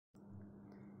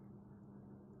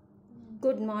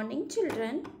Good morning,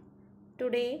 children.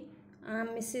 Today I am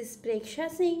Mrs. Preksha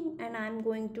Singh and I am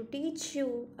going to teach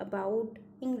you about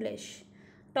English.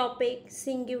 Topic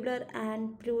singular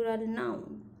and plural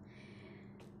noun.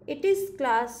 It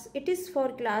is for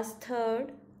class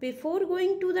 3rd. Before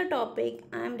going to the topic,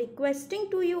 I am requesting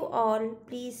to you all,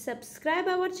 please subscribe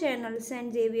our channel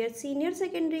St. Xavier Senior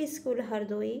Secondary School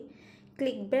Hardoi.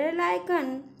 Click bell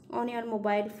icon on your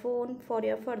mobile phone for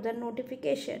your further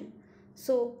notification.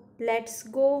 So let's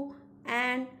go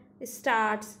and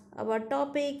start our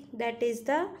topic, that is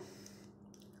the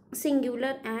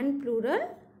singular and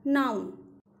plural noun.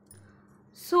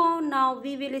 So now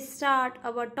we will start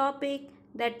our topic,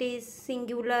 that is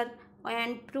singular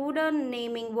and plural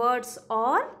naming words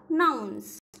or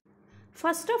nouns.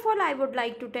 First of all, I would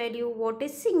like to tell you what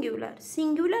is singular.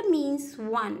 Singular means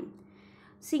one.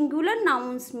 Singular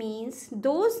nouns means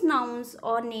those nouns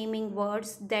or naming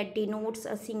words that denotes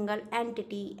a single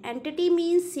entity. Entity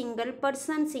means single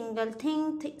person, single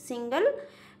thing, single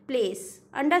place.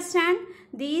 Understand?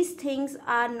 These things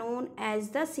are known as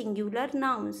the singular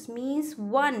nouns. Means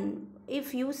one.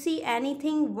 If you see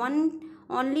anything one,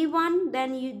 only one,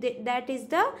 then that is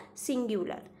the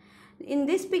singular. In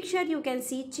this picture you can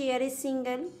see chair is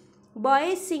single,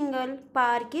 boy is single,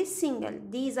 park is single.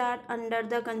 These are under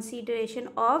the consideration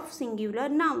of singular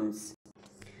nouns.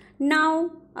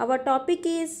 Now our topic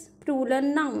is plural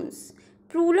nouns.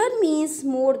 Plural means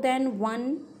more than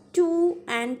 1, 2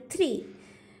 and 3.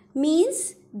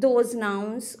 Means those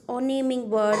nouns or naming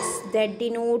words that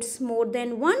denotes more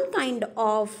than one kind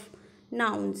of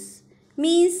nouns.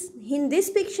 Means in this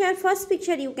picture, first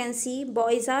picture you can see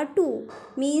boys are 2.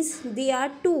 Means they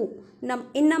are 2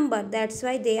 in number. That's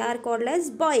why they are called as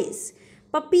boys.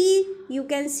 Puppy you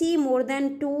can see more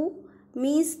than 2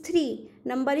 means 3.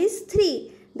 Number is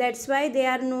 3. That's why they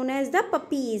are known as the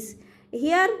puppies.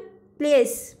 Here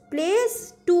place,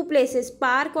 2 places.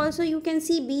 Park also you can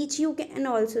see, beach you can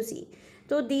also see.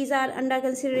 So these are under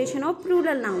consideration of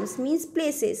plural nouns, means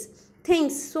places.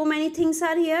 Things, so many things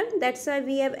are here. That's why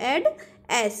we have add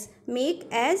as, make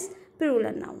as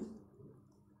plural noun.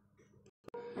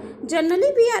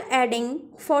 Generally we are adding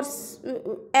for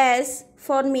as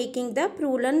for making the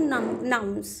plural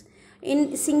nouns.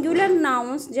 In singular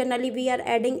nouns generally we are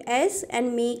adding s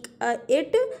and make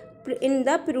it in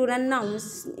the plural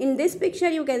nouns. In this picture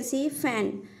you can see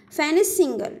fan. Fan is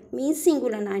single, means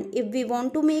singular noun. If we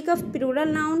want to make a plural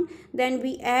noun, then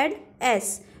we add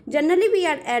s. Generally we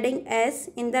are adding s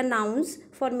in the nouns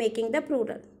for making the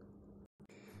plural.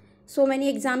 So many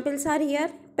examples are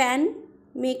here. Pen,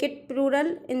 make it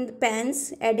plural in the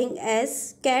pens, adding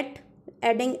s. Cat,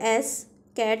 adding s,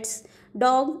 cats.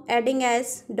 Dog, adding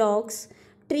s, dogs.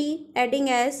 Tree, adding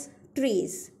s,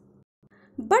 trees.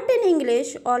 But in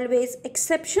English, always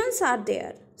exceptions are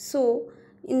there. So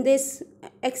in this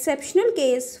exceptional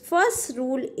case, first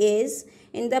rule is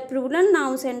in the plural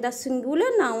nouns and the singular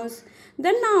nouns,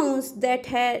 the nouns that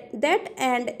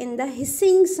end in the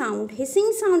hissing sound.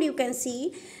 Hissing sound you can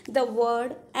see the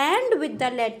word end with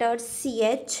the letters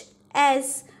ch,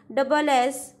 s, double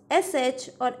s, sh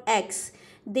or x.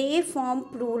 They form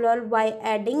plural by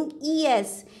adding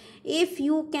es. If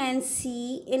you can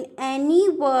see in any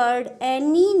word,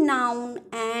 any noun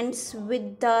ends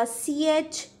with the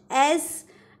ch, s,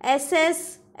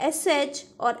 ss, sh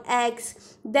or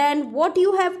x, then what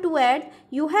you have to add?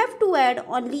 You have to add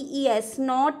only es,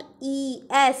 not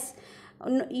es.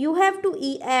 You have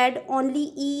to add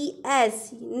only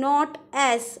es, not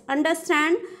s.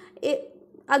 Understand?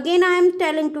 Again I am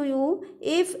telling to you,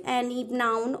 if any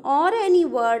noun or any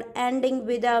word ending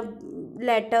with a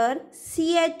letter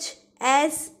ch,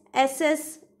 s,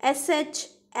 ss, sh,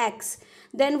 x,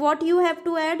 then what you have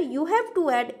to add? You have to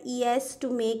add es to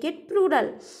make it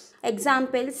plural.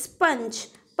 Example, sponge.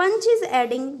 Punch is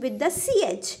adding with the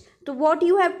ch. So what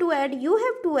you have to add? You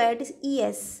have to add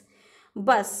es.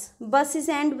 Bus. Bus is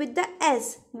end with the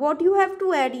s. What you have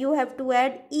to add? You have to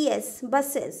add es.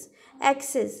 Buses.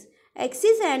 Axis.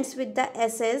 Axis ends with the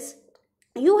ss.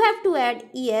 You have to add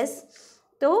es.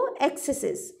 So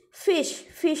axes. Fish.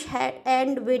 Fish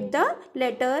end with the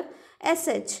letter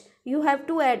sh. You have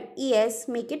to add es,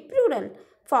 make it plural.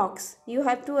 Fox. You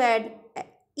have to add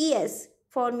es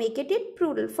for make it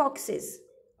plural. Foxes.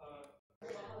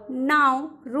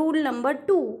 Now rule number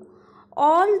 2.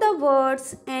 All the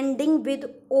words ending with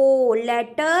o,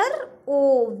 letter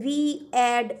o, we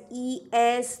add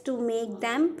es to make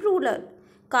them plural.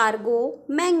 Cargo,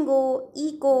 mango,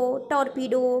 eco,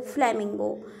 torpedo,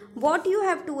 flamingo. What you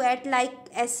have to add like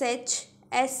sh,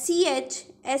 sch,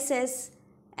 ss,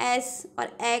 s or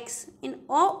x. In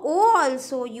o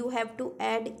also you have to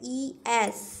add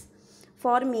es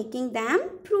for making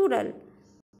them plural.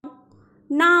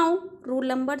 Now, rule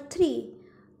number 3.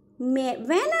 When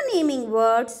a naming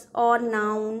words or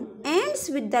noun ends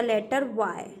with the letter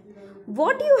Y,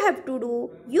 what you have to do?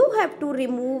 You have to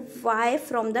remove Y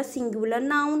from the singular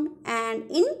noun, and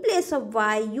in place of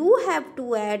Y, you have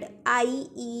to add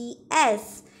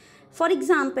IES. For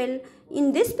example,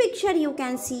 in this picture, you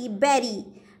can see berry.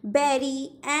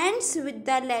 Berry ends with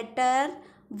the letter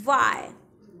Y.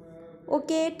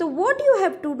 Okay, so what you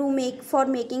have to do for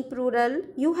making plural?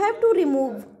 You have to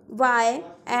remove Y,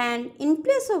 and in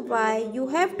place of Y you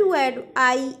have to add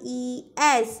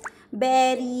IES,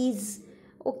 berries.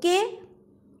 Okay,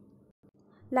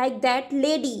 like that.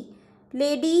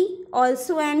 Lady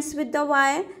also ends with the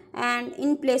Y, and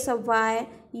in place of Y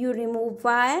you remove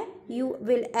Y, you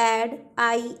will add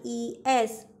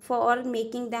IES for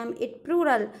making them it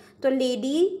plural. So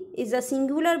lady is a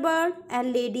singular word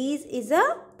and ladies is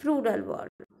a plural word.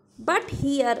 But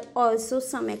here also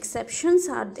some exceptions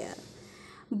are there.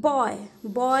 Boy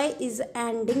is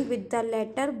ending with the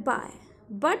letter by,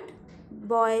 but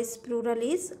boys plural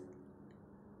is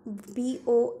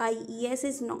BOIES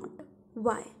is not.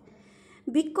 Why?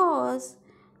 Because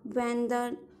when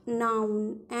the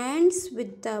noun ends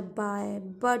with the by,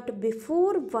 but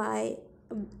before by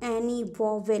any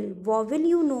vowel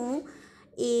you know,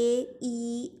 A,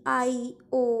 E, I,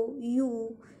 O,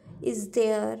 U is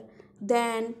there,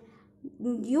 then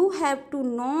you have to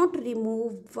not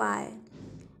remove Y.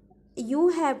 You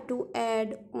have to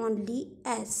add only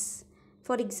S.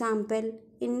 For example,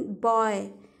 in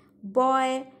boy,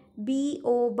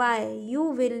 BO by, you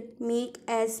will make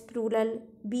as plural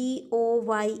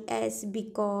BOYS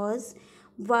because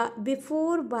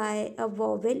before by a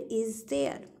vowel is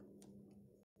there.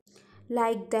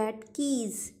 Like that,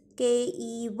 keys,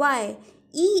 KEY,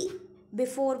 E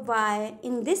before Y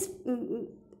in this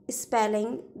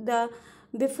spelling, the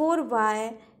before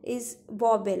Y is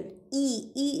vowel.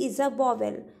 E is a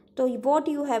vowel. So what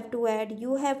you have to add?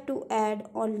 You have to add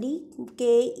only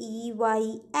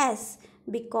KEYS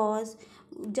because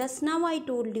just now I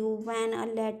told you when a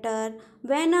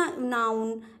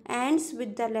noun ends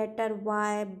with the letter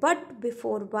Y but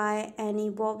before Y any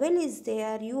vowel is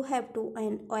there, you have to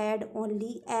add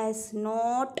only S,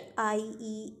 not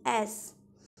IES.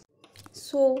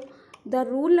 So the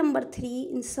rule number 3,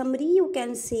 in summary you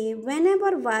can say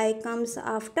whenever Y comes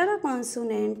after a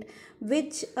consonant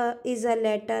which is a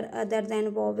letter other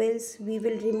than vowels, we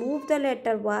will remove the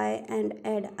letter Y and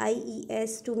add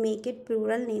IES to make it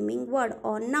plural naming word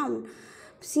or noun.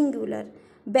 Singular,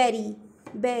 berry.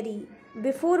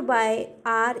 Before by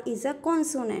R is a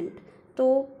consonant.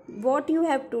 So what you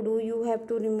have to do? You have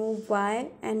to remove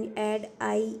Y and add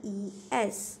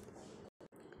IES.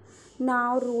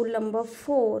 Now rule number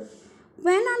 4.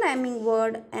 When a rhyming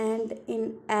word ends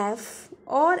in F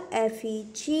or FE,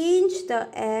 change the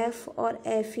F or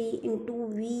FE into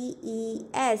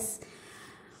VES.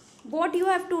 What you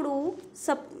have to do?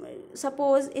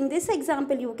 Suppose in this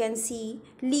example you can see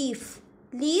leaf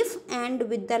end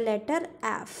with the letter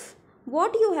F.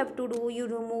 What you have to do? You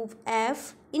remove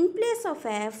F. In place of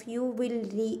F you will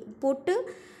put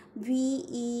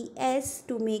VES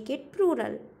to make it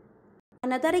plural.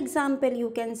 Another example you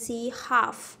can see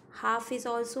half is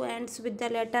also ends with the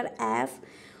letter F.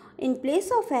 In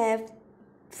place of F,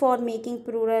 for making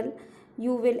plural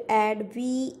you will add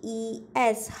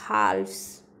VES,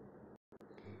 halves.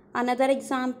 Another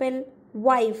example,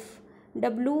 wife,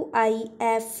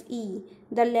 WIFE,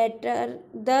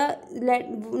 the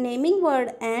naming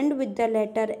word end with the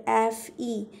letter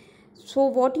FE. So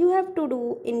what you have to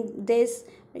do in this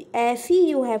FE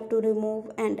you have to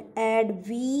remove and add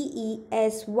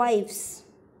VES, wives.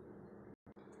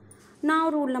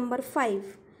 Now rule number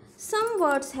 5. Some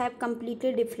words have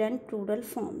completely different plural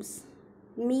forms.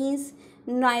 Means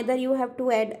neither you have to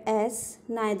add S,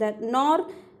 nor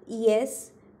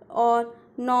ES or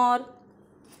nor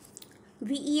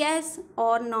VES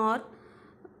or nor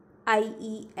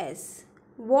IES.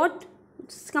 What?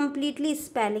 Completely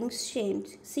spelling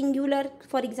change. Singular,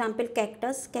 for example,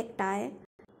 cactus, cacti.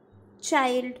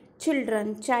 Child,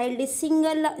 children. Child is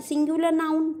singular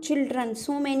noun. Children,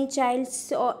 so many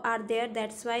childs are there,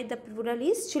 that's why the plural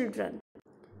is children.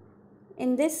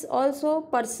 In this also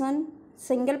person,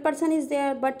 single person is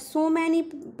there, but so many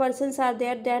persons are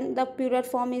there, then the plural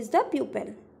form is the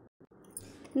pupil.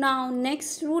 Now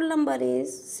next rule number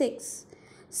is 6.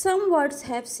 Some words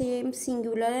have same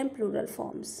singular and plural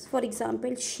forms. For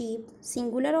example, sheep,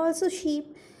 singular also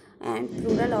sheep and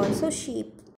plural also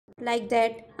sheep. Like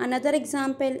that. Another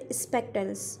example,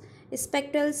 spectacles.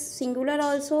 Spectacles, singular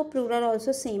also, plural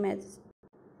also same as.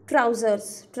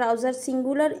 Trousers,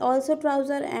 singular also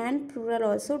trouser and plural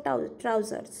also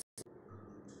trousers.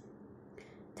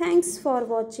 Thanks for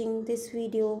watching this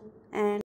video and